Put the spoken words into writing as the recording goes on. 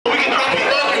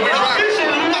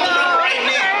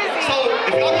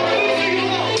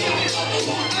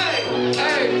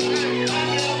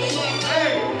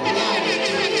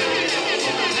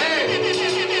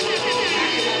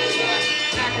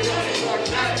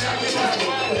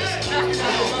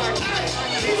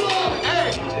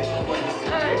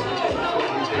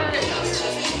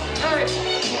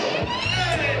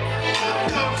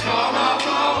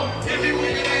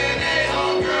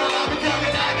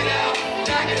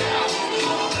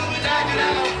knock it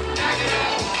out, knock it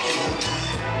out.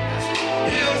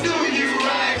 He'll do you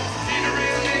right. He's a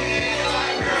real nigga in your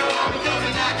life, girl. I'ma come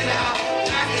and knock it out,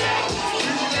 knock it out. You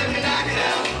just let me knock it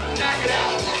out, knock it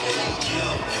out.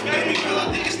 Baby girl, I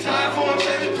think it's time for a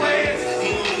change of plans.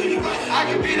 I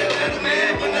could be that better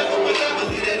man, but never will ever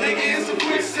leave that nigga in some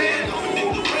quicksand. Don't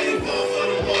think the rainbow for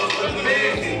the walls for the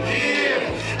man.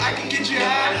 Yeah, I can get you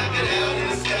high, knock it out in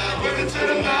the sky, whipping to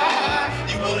the high.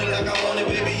 You want it like I want it,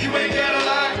 baby, you ain't gotta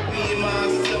lie. Me and mine,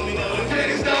 so tell me no, the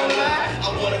pennies don't lie. I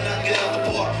wanna knock it out the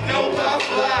park, no pop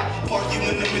fly. Park you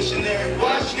in the missionary,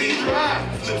 watch me drive.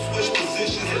 Flip switch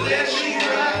positions and let me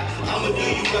ride. I'ma do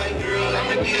you right, girl,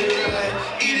 I'ma get it right.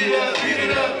 Eat it up, beat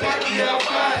it up, Rocky out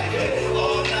fight.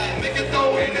 All night, make it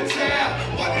throw in the towel.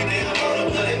 Wipe me down, burn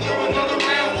up, let it throw another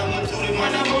round. I'ma do it when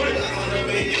I move it, I'm gonna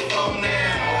make your phone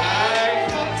now.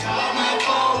 Alright, call my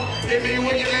phone. Hit me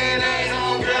when your man ain't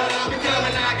home, girl. I'ma come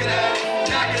and knock it out,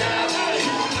 knock it out.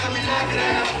 Let me knock it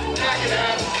out, knock it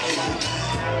out.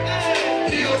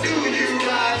 He'll do you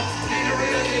right. Need a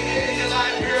real nigga in your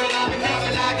life, girl. I'ma come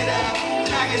and knock it out,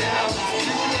 knock it out.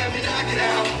 Let me knock it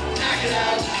out, knock it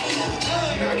out.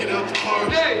 Knock it out the park,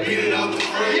 beat it out the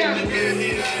frame. The man he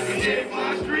ever hit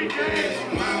my street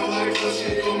game. My life, so she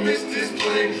ain't gon' miss this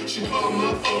plane. She called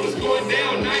my phone, it's going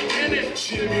down, 9 minutes.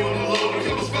 She hit me on the low, a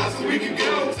couple spots so we can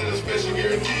go. Tell a special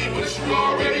guarantee, but you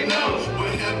already know what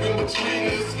happened between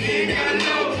us. You ain't gotta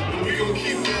know, but we gon'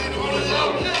 keep that on the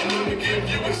low. And I'ma give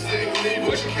you exactly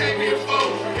what you came here for.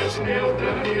 Got your nails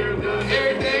done, hair done,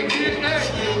 everything did that.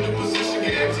 You in the position,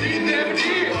 guaranteed never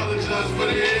did. Apologize for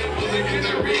the head, but look at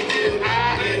that re-did.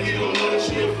 Man, he don't know that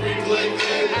she a freak like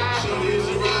that. Shorty is a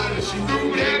ride and she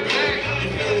threw that back. You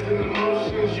feel it in the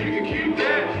motions, you can keep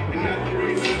that. And not the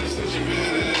reason that since you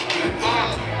badass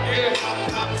back. Yeah,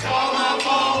 call my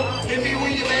phone. Hit me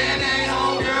when your man ain't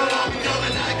home, girl. I'll be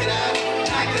coming, knock it out,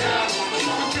 knock it out.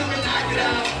 I'm coming, knock it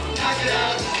out, knock it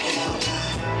out.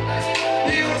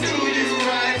 He'll do you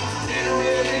right. Need a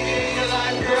real nigga in your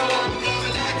life, girl. I'm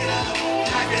coming, knock it out,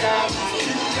 knock it out.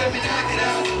 You let me knock it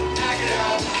out, knock it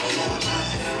out.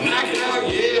 Knock it out,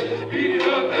 yeah, beat it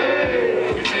up,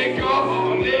 hey. We take off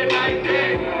on day, night,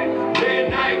 day,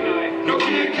 night. No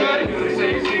kid cut it, they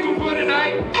say you single for the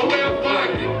night. Oh well, fuck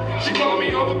it. She called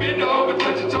me over, bend over,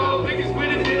 touch her toes, niggas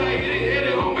with it, then I hit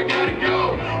it, home, I gotta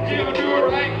go. He don't do it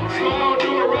right, so I don't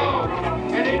do it wrong.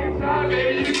 And anytime,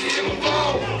 baby, you can get my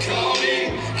phone. Call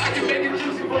me, I can make it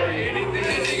juicy for you. Anything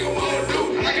that nigga wanna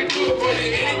do, I can do it for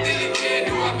you. Anything you can't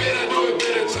do, I bet I do it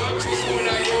better. Talk to me when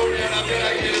I go down, I bet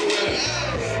I get it well.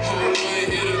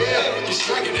 You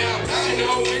strike it out, you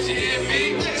know when she hit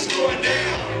me, it's going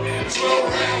down. 12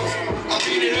 rounds, I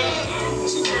beat it up,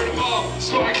 so turn them off,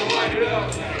 so I can light it up.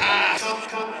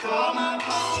 Call my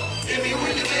phone, hit me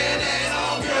when your man ain't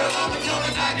home, girl. I'ma come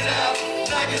and knock it out,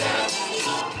 knock it out.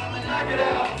 Knock it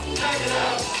out, knock it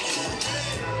out.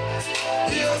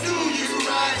 He'll do you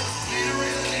right. Need a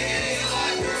real nigga in your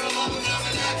life, girl. I'ma come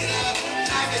and knock it out,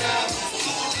 knock it out.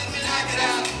 Let me knock it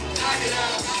out, knock it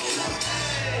out.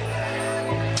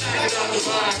 Knock it out the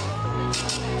box.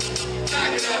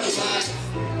 Knock it out the box.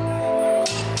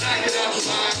 Knock it out the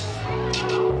box.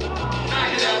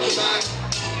 Knock it out the box.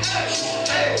 Hey,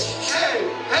 hey,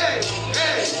 hey,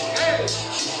 hey, hey.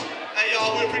 Hey,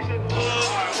 y'all, we appreciate the love.